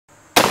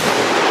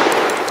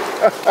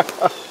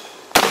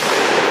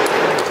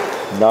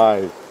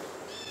Nice.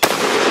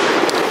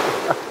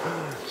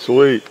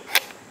 Sweet.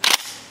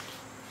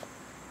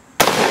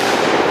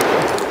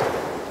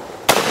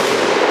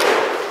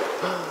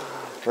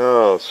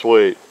 Oh,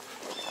 sweet.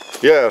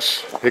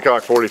 Yes,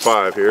 Hickok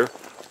 45 here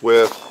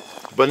with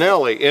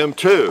Benelli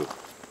M2.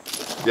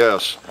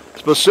 Yes,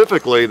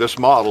 specifically this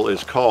model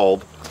is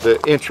called the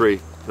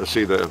Entry. Let's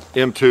see, the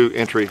M2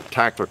 Entry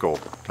Tactical.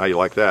 How you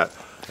like that?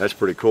 That's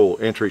pretty cool,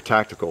 Entry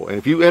Tactical. And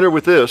if you enter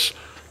with this,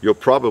 you'll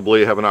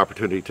probably have an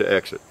opportunity to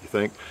exit, you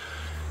think?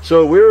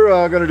 So we're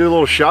going to do a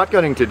little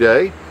shotgunning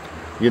today.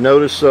 You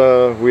notice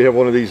we have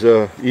one of these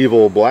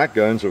evil black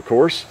guns, of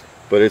course,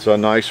 but it's a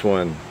nice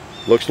one.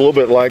 Looks a little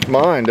bit like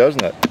mine,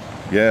 doesn't it?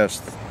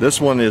 Yes,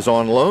 this one is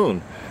on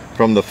loan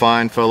from the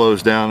fine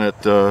fellows down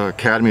at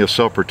Academy of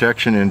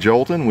Self-Protection in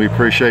Jolton. We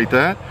appreciate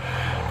that.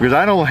 Because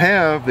I don't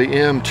have the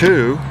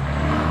M2,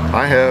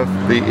 I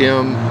have the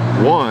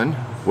M1,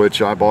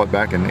 which I bought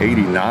back in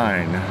 '89,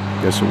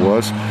 I guess it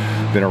was.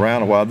 Been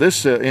around a while.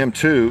 This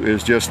M2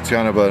 is just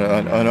kind of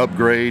an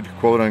upgrade,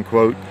 quote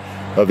unquote,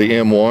 of the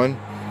M1.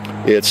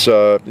 It's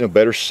you know,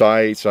 better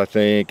sights, I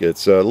think.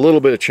 It's a little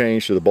bit of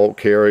change to the bolt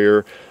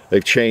carrier.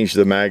 They've changed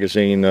the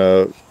magazine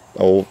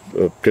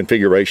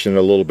configuration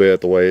a little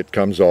bit, the way it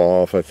comes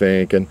off, I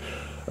think, and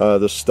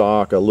the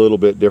stock a little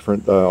bit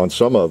different on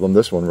some of them.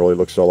 This one really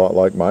looks a lot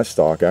like my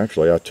stock,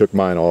 actually. I took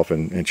mine off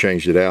and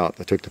changed it out.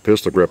 I took the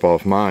pistol grip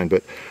off mine,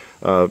 but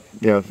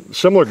you know,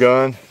 similar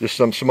gun, just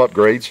some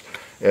upgrades.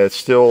 It's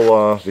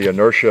still the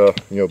inertia,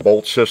 you know,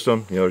 bolt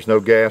system. You know, there's no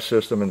gas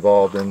system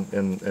involved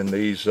in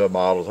these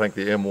models. I think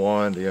the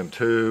M1, the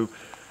M2,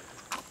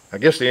 I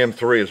guess the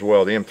M3 as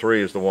well. The M3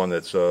 is the one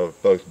that's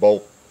both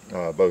bolt,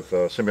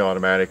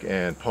 semi-automatic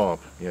and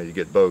pump. You know, you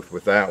get both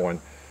with that one.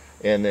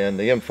 And then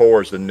the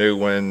M4 is the new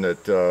one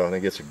that I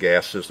think it's a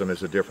gas system.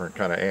 It's a different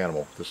kind of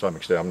animal to some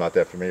extent. I'm not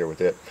that familiar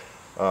with it.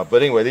 But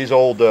anyway, these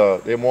old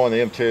the M1, the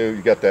M2,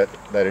 you got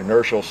that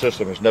inertial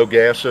system. There's no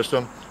gas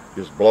system.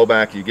 Just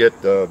blowback, you get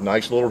a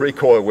nice little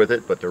recoil with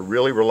it, but they're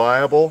really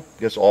reliable. I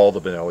guess all the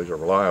Benellis are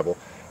reliable,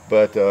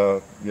 but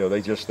you know,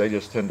 they just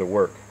tend to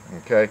work.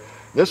 Okay,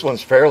 this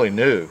one's fairly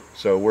new,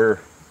 so we're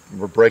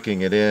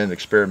breaking it in,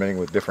 experimenting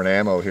with different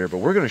ammo here, but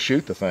we're going to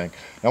shoot the thing.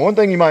 Now, one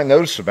thing you might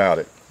notice about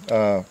it,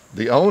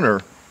 the owner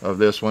of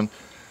this one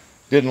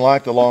didn't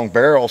like the long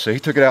barrel, so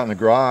he took it out in the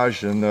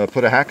garage and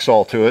put a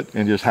hacksaw to it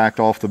and just hacked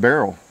off the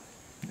barrel.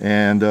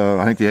 And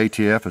I think the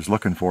ATF is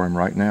looking for him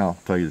right now,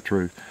 to tell you the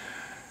truth.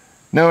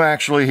 No,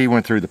 actually, he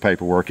went through the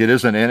paperwork. It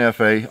is an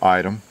NFA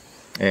item,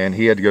 and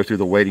he had to go through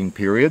the waiting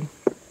period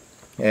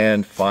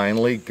and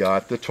finally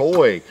got the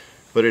toy.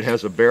 But it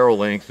has a barrel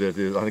length that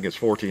is, I think it's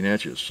 14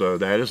 inches. So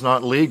that is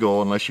not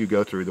legal unless you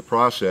go through the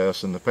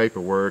process and the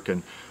paperwork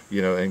and,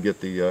 you know, and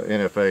get the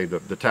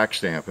NFA, the tax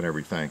stamp and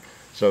everything.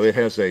 So it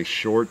has a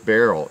short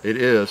barrel. It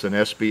is an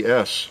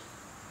SBS,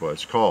 what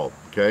it's called,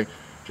 okay?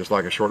 Just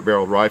like a short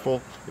barreled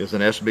rifle is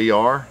an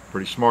SBR.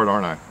 Pretty smart,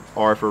 aren't I?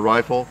 R for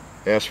rifle,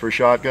 S for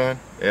shotgun,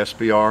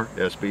 SBR,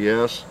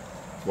 SBS.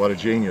 What a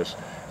genius.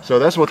 So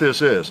that's what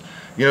this is.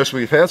 You know, so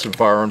we've had some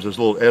firearms, those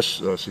little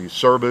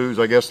Serbus,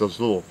 I guess, those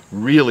little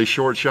really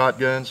short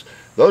shotguns.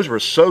 Those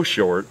were so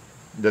short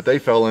that they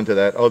fell into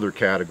that other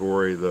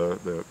category,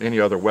 the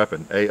any other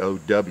weapon,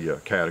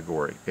 AOW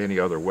category, any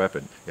other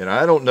weapon. And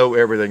I don't know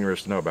everything there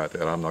is to know about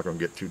that. I'm not going to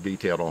get too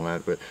detailed on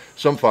that, but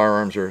some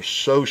firearms are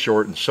so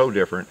short and so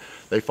different,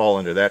 they fall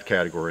into that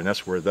category, and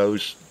that's where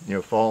those, you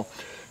know, fall.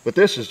 But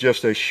this is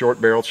just a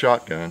short-barreled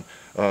shotgun,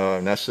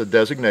 and that's the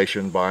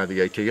designation by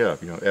the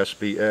ATF, you know,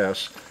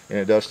 SBS, and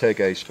it does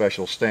take a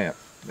special stamp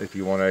if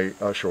you want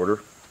a shorter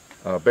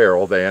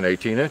barrel than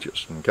 18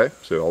 inches, okay?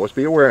 So always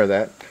be aware of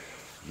that.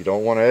 You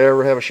don't want to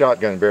ever have a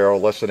shotgun barrel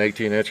less than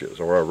 18 inches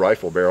or a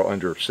rifle barrel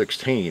under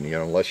 16, you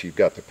know, unless you've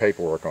got the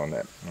paperwork on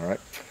that, all right?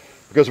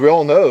 Because we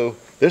all know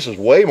this is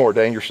way more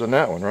dangerous than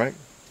that one, right?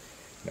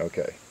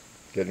 Okay,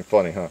 getting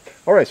funny, huh?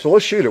 All right, so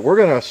let's shoot it. We're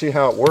going to see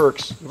how it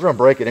works. We're going to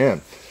break it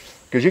in.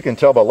 Because you can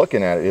tell by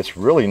looking at it, it's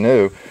really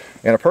new.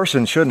 And a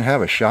person shouldn't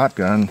have a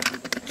shotgun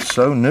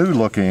so new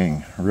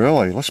looking,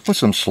 really. Let's put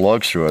some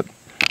slugs through it.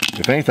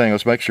 If anything,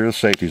 let's make sure the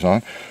safety's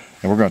on.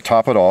 And we're going to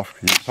top it off.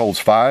 It holds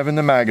 5 in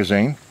the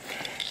magazine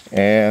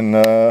and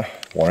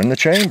 1 in the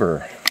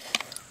chamber.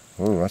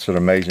 Ooh, that's an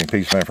amazing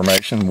piece of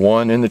information.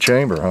 1 in the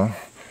chamber, huh?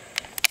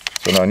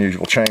 It's an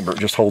unusual chamber. It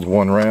just holds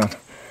 1 round.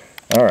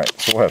 All right,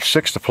 so we'll have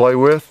 6 to play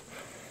with.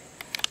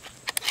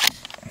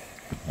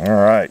 All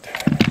right.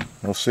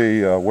 We'll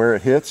see where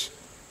it hits,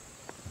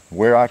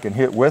 where I can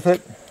hit with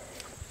it.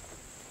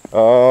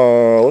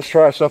 Let's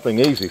try something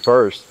easy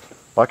first,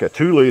 like a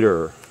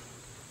 2-liter.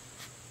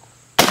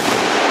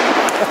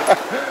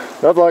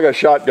 That's like a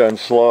shotgun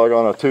slug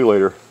on a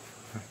 2-liter.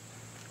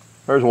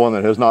 There's one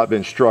that has not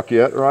been struck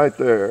yet, right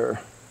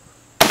there.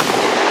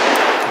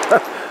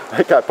 I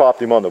think I popped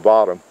him on the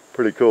bottom.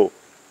 Pretty cool.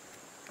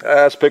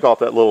 Let's pick off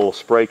that little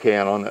spray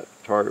can on that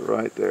target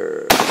right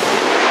there.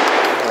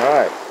 All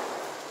right.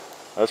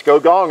 Let's go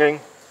gonging.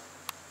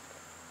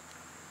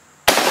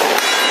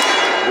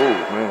 Ooh,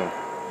 man.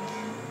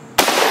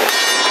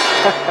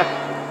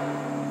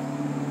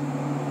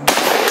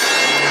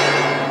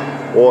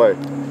 Boy,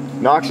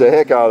 knocks the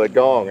heck out of the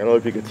gong. I don't know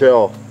if you can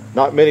tell,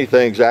 not many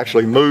things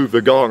actually move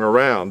the gong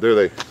around, do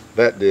they?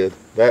 That did,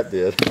 that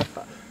did.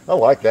 I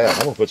like that.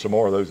 I'm gonna put some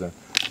more of those in.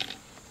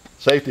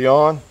 Safety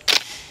on.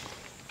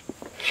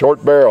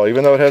 Short barrel,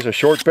 even though it has a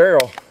short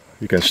barrel,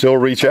 you can still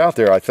reach out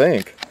there, I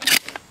think.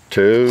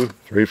 2,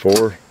 3,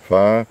 4,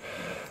 5.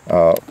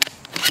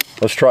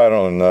 Let's try it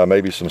on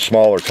maybe some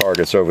smaller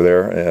targets over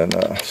there and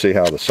see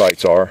how the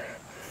sights are.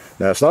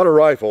 Now, it's not a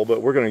rifle,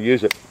 but we're going to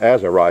use it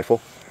as a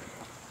rifle.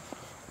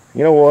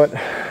 You know what?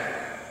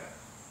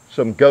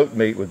 Some goat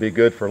meat would be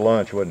good for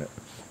lunch, wouldn't it?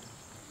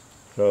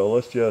 So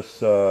let's just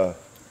try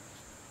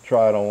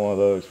it on one of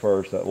those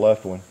first, that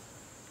left one.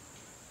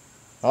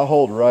 I'll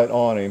hold right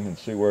on him and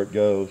see where it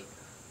goes.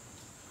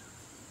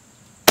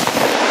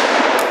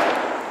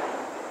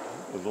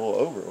 It was a little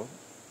over, wasn't it?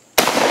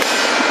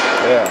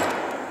 Yeah.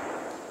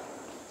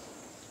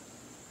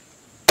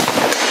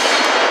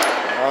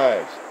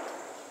 Nice.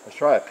 Let's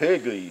try a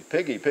piggy.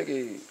 Try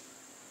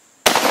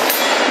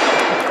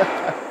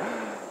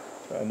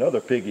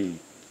another piggy.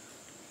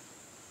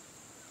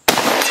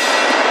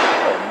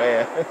 Oh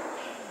man. How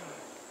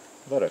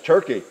about a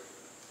turkey?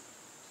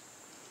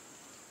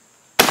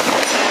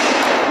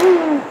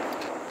 Woo.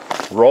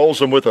 Rolls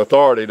them with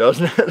authority,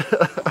 doesn't it?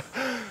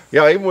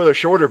 Yeah, even with a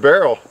shorter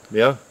barrel,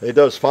 yeah, it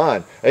does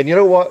fine. And you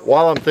know what?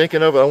 While I'm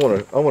thinking of it, I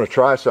want to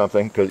try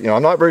something, because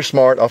I'm not very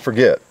smart. I'll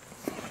forget.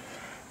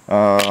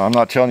 I'm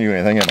not telling you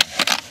anything in it.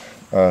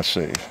 Let's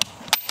see.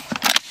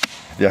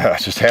 Yeah, I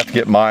just have to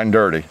get mine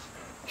dirty.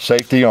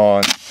 Safety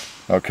on.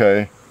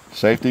 Okay,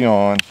 safety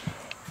on.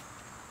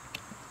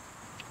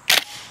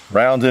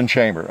 Rounds in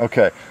chamber.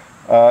 Okay.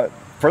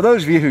 For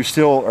those of you who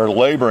still are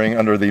laboring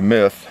under the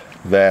myth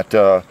that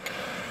a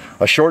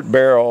short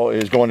barrel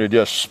is going to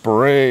just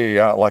spray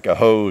out like a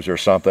hose or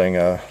something,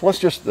 let's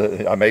just,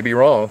 I may be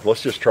wrong,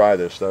 let's just try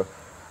this though.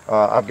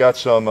 I've got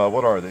some,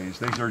 what are these?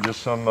 These are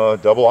just some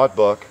double-aught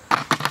buck.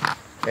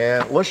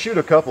 And let's shoot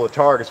a couple of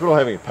targets. We don't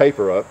have any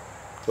paper up,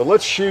 but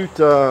let's shoot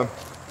the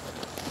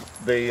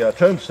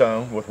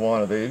tombstone with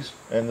one of these,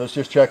 and let's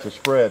just check the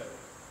spread.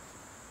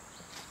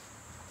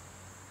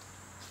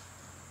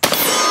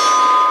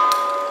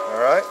 All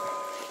right,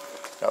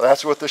 now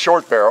that's with the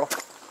short barrel.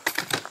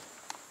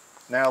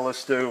 Now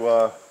let's do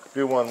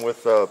one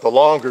with the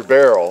longer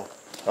barrel.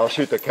 I'll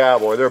shoot the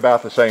cowboy. They're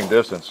about the same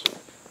distance.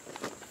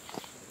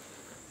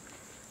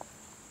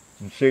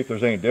 And see if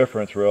there's any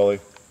difference really.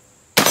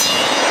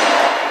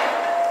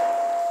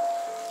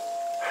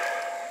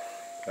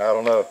 I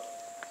don't know.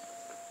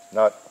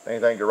 Not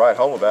anything to write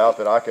home about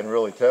that I can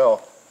really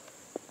tell.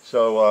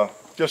 So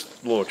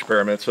just a little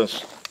experiment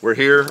since we're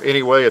here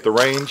anyway at the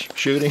range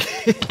shooting.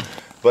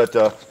 But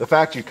the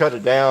fact you cut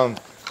it down,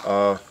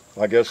 I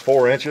guess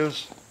 4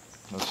 inches.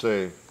 Let's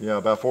see, yeah,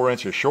 about 4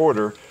 inches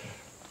shorter,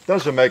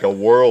 doesn't make a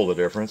world of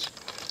difference.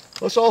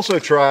 Let's also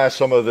try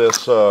some of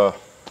this,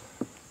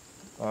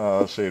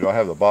 let's see, do I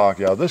have the box?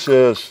 Yeah, this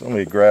is, let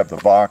me grab the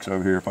box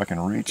over here if I can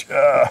reach.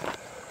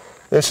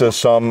 This is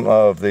some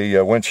of the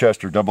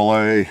Winchester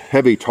AA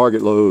heavy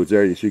target loads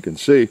there, as you can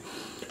see,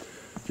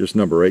 just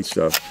number 8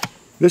 stuff.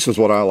 This is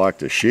what I like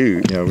to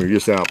shoot, we're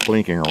just out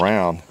plinking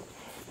around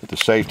with the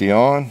safety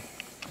on.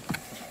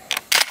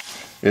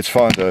 It's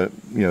fun to,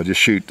 just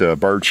shoot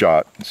bird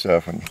shot and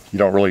stuff, and you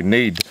don't really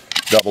need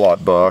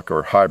double-aught buck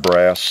or high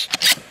brass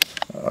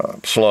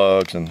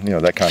slugs and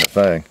that kind of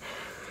thing.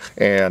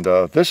 And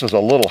this is a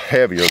little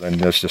heavier than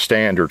just the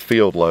standard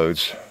field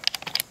loads,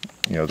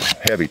 the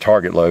heavy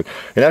target load.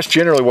 And that's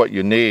generally what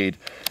you need.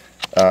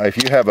 If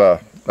you have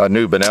a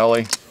new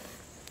Benelli,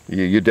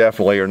 you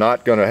definitely are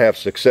not going to have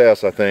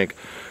success, I think,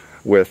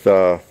 with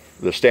the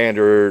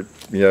standard,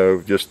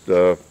 just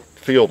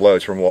field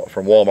loads from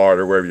Walmart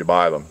or wherever you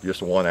buy them,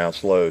 just 1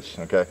 ounce loads.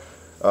 Okay.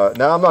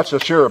 Now I'm not so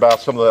sure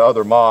about some of the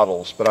other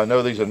models, but I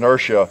know these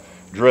inertia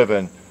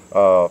driven,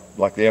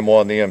 like the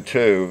M1, the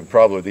M2,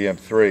 probably the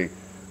M3,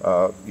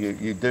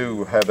 you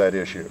do have that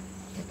issue.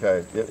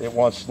 Okay, it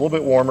wants a little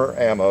bit warmer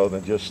ammo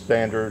than just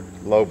standard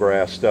low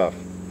brass stuff.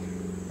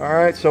 All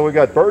right, so we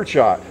got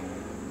birdshot.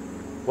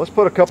 Let's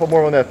put a couple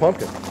more on that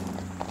pumpkin.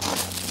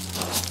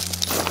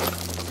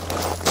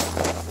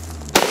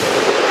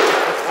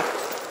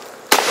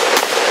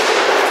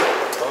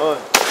 Fun.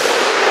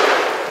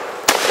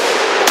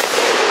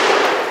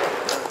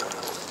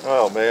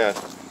 Oh man,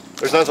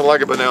 there's nothing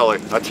like a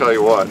Benelli, I tell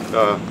you what.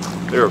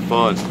 They're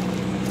fun.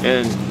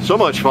 And so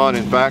much fun,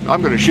 in fact,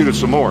 I'm going to shoot it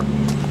some more.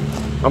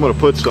 I'm going to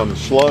put some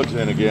slugs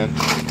in again,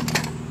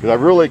 because I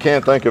really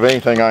can't think of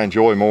anything I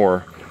enjoy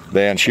more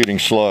than shooting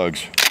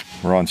slugs.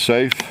 We're on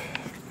safe,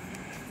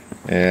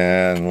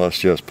 and let's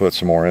just put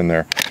some more in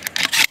there.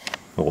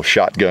 A little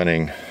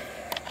shotgunning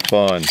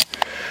fun.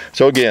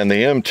 So again, the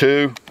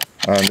M2,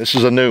 this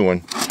is a new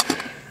one,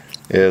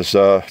 is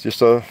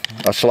just a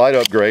slight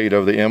upgrade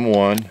of the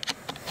M1.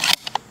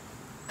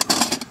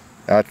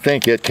 I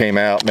think it came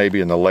out maybe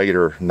in the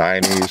later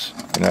 90s,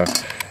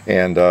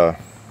 and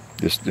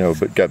just,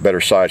 but got better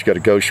sights. Got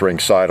a ghost ring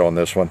sight on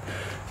this one.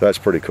 So that's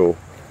pretty cool.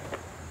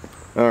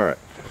 All right,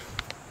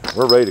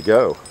 we're ready to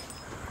go.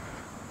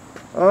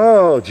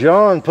 Oh,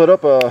 John put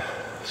up a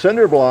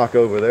cinder block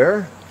over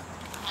there.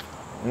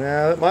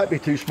 Now, it might be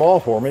too small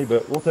for me,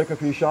 but we'll take a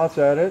few shots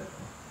at it.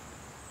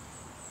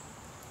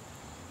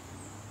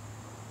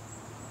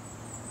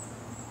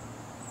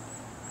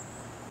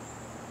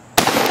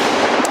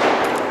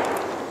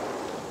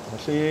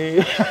 Let's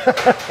see.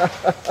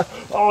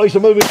 Oh, he's a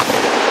moving.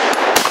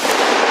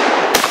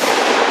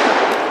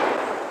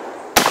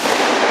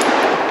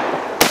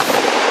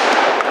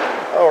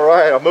 All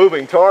right, a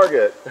moving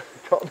target.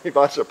 Caught me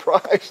by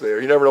surprise there.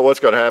 You never know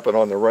what's going to happen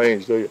on the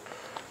range, do you?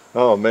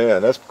 Oh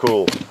man, that's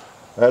cool.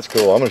 That's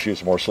cool. I'm going to shoot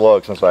some more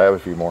slugs since I have a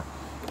few more.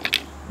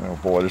 Oh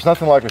boy, there's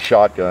nothing like a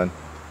shotgun.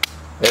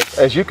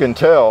 As you can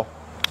tell,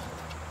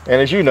 and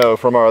as you know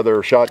from our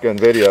other shotgun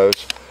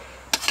videos,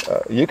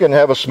 you can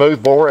have a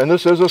smooth bore, and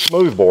this is a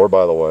smooth bore,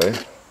 by the way.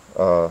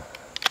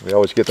 We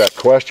always get that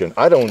question.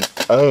 I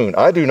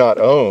do not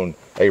own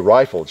a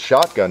rifled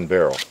shotgun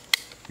barrel.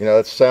 You know,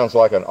 that sounds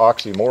like an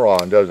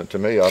oxymoron, doesn't it, to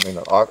me? I mean,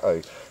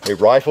 a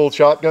rifled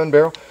shotgun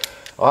barrel.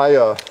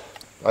 I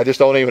just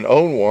don't even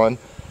own one.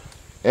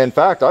 In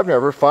fact, I've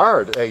never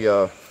fired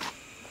a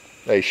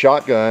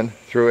shotgun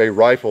through a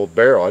rifled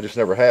barrel. I just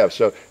never have.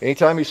 So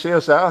anytime you see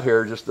us out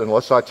here, just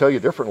unless I tell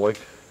you differently,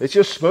 it's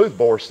just smooth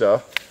bore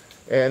stuff.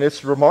 And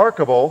it's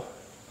remarkable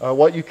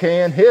what you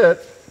can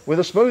hit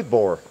with a smooth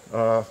bore.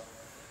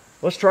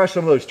 Let's try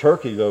some of those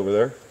turkeys over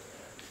there.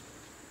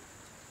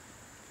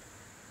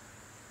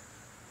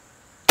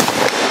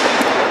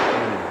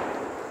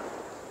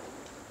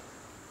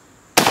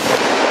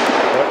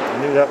 Oh,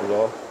 I knew that was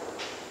off.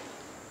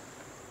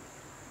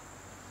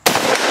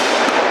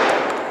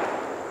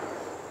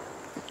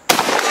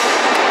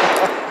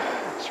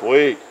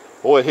 Sweet.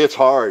 Boy, it hits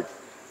hard.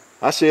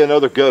 I see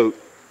another goat.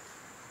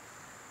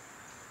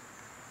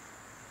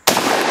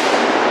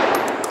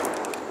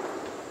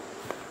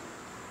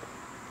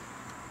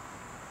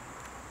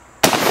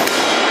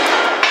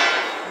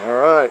 All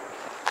right.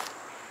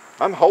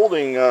 I'm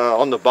holding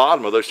on the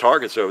bottom of those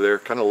targets over there,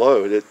 kind of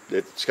low.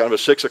 It's kind of a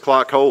 6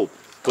 o'clock hold.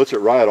 Puts it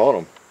right on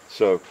them.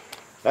 So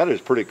that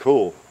is pretty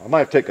cool. I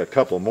might take a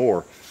couple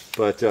more.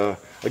 But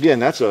again,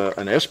 that's an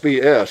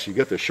SBS. You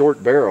get the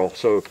short barrel.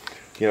 So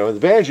you know, the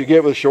advantage you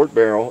get with a short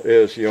barrel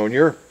is, when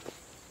you're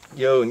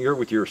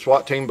with your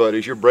SWAT team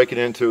buddies, you're breaking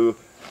into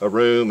a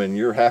room and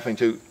you're having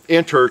to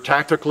enter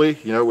tactically,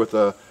 with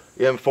a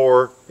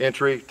M4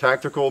 entry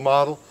tactical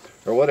model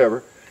or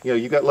whatever.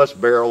 You got less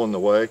barrel in the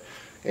way,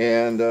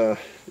 and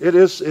it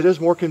is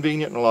more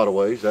convenient in a lot of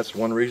ways. That's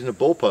one reason the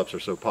bullpups are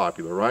so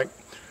popular, right?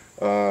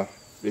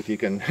 If you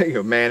can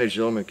manage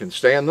them and can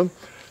stand them.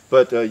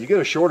 But you get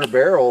a shorter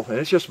barrel, and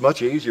it's just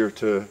much easier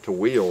to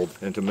wield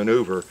and to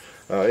maneuver.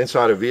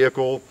 Inside a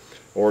vehicle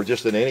or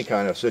just in any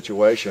kind of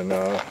situation,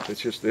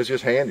 it's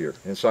just handier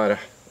inside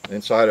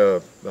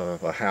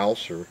a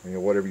house or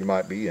whatever you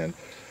might be in.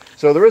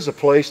 So there is a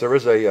place, there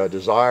is a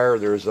desire,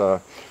 there's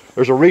a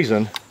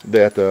reason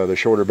that the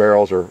shorter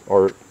barrels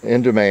are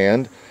in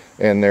demand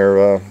and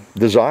they're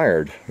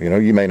desired.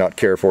 You may not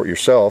care for it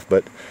yourself,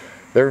 but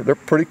they're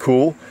pretty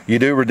cool. You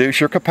do reduce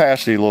your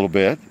capacity a little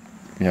bit,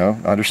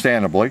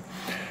 understandably.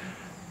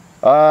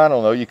 I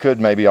don't know, you could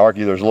maybe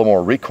argue there's a little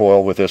more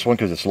recoil with this one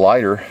because it's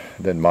lighter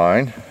than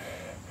mine.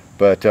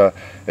 But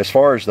as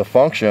far as the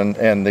function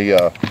and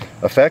the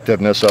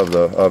effectiveness of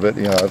it,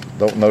 I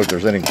don't know if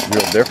there's any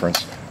real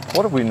difference.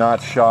 What have we not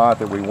shot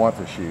that we want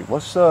to shoot?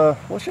 Let's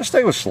just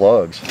stay with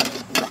slugs.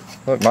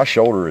 Look, my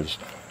shoulder is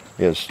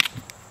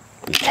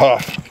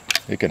tough.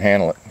 It can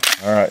handle it.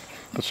 All right,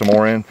 put some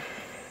more in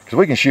because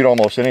we can shoot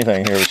almost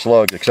anything here with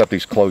slugs except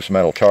these close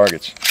metal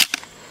targets.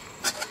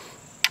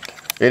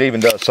 It even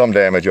does some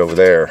damage over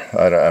there.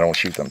 I don't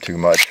shoot them too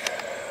much.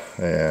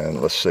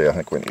 And let's see, I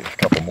think we need a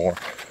couple more.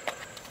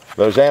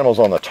 Those animals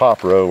on the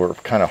top row are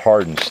kind of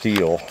hardened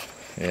steel,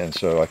 and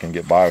so I can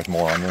get by with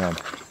more on them.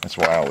 That's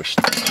why I always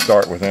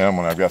start with them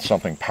when I've got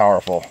something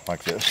powerful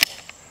like this.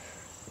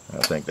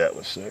 I think that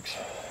was 6.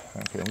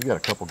 Okay, we got a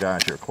couple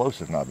guys here close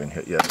that have not been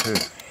hit yet too.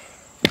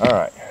 All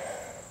right.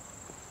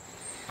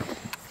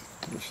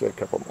 Let's say a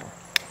couple more.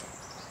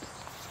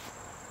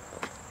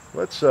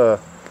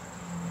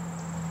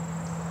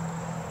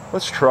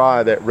 Let's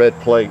try that red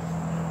plate.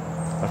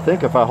 I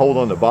think if I hold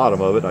on the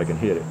bottom of it, I can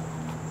hit it.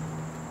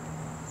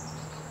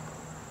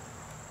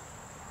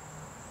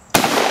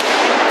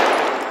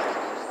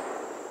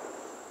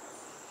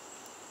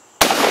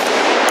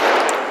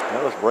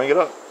 Now let's bring it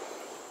up.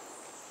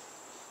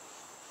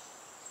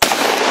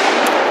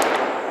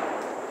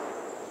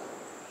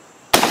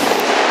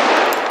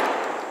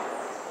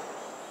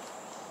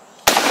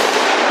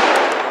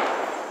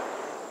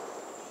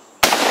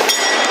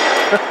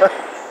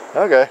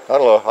 Okay, I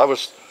don't know.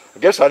 I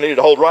guess I needed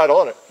to hold right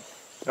on it.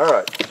 All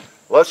right,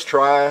 let's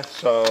try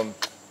some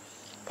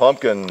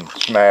pumpkin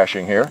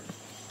smashing here,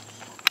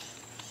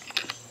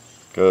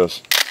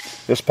 because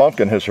this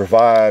pumpkin has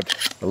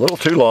survived a little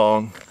too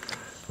long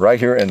right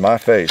here in my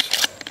face.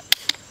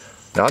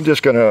 Now I'm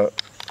just going to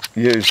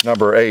use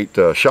number 8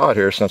 shot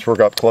here since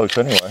we're up close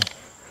anyway,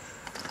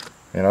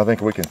 and I think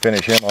we can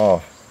finish him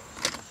off.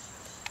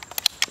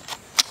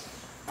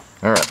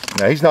 All right,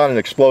 now he's not an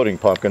exploding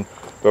pumpkin.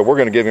 but we're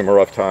going to give him a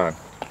rough time.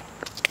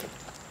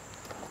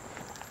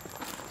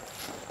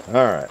 All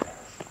right.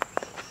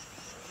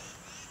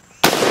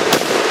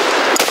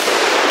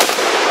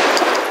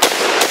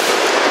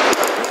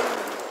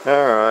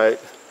 All right.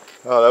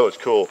 Oh, that was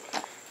cool.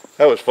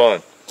 That was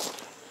fun.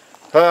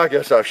 I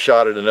guess I've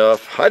shot it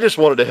enough. I just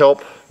wanted to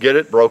help get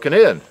it broken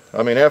in.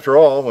 I mean, after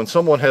all, when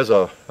someone has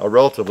a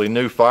relatively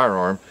new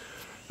firearm,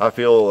 I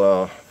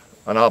feel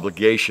an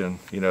obligation,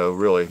 you know,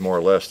 really more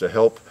or less to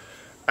help,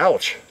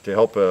 to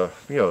help, you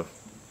know,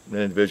 an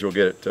individual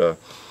get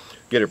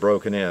it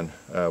broken in.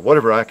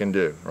 Whatever I can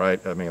do,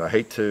 right? I mean, I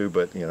hate to,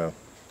 but you know,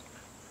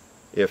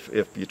 if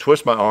you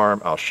twist my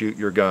arm, I'll shoot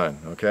your gun.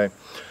 Okay,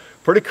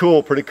 pretty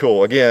cool, pretty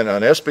cool. Again,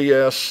 an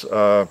SBS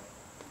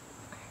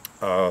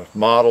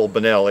model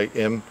Benelli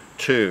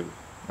M2.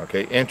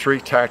 Okay,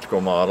 entry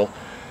tactical model.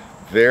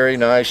 Very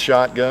nice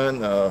shotgun.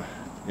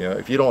 You know,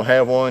 if you don't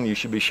have one, you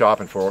should be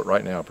shopping for it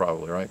right now,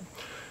 probably, right?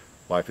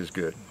 Life is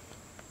good.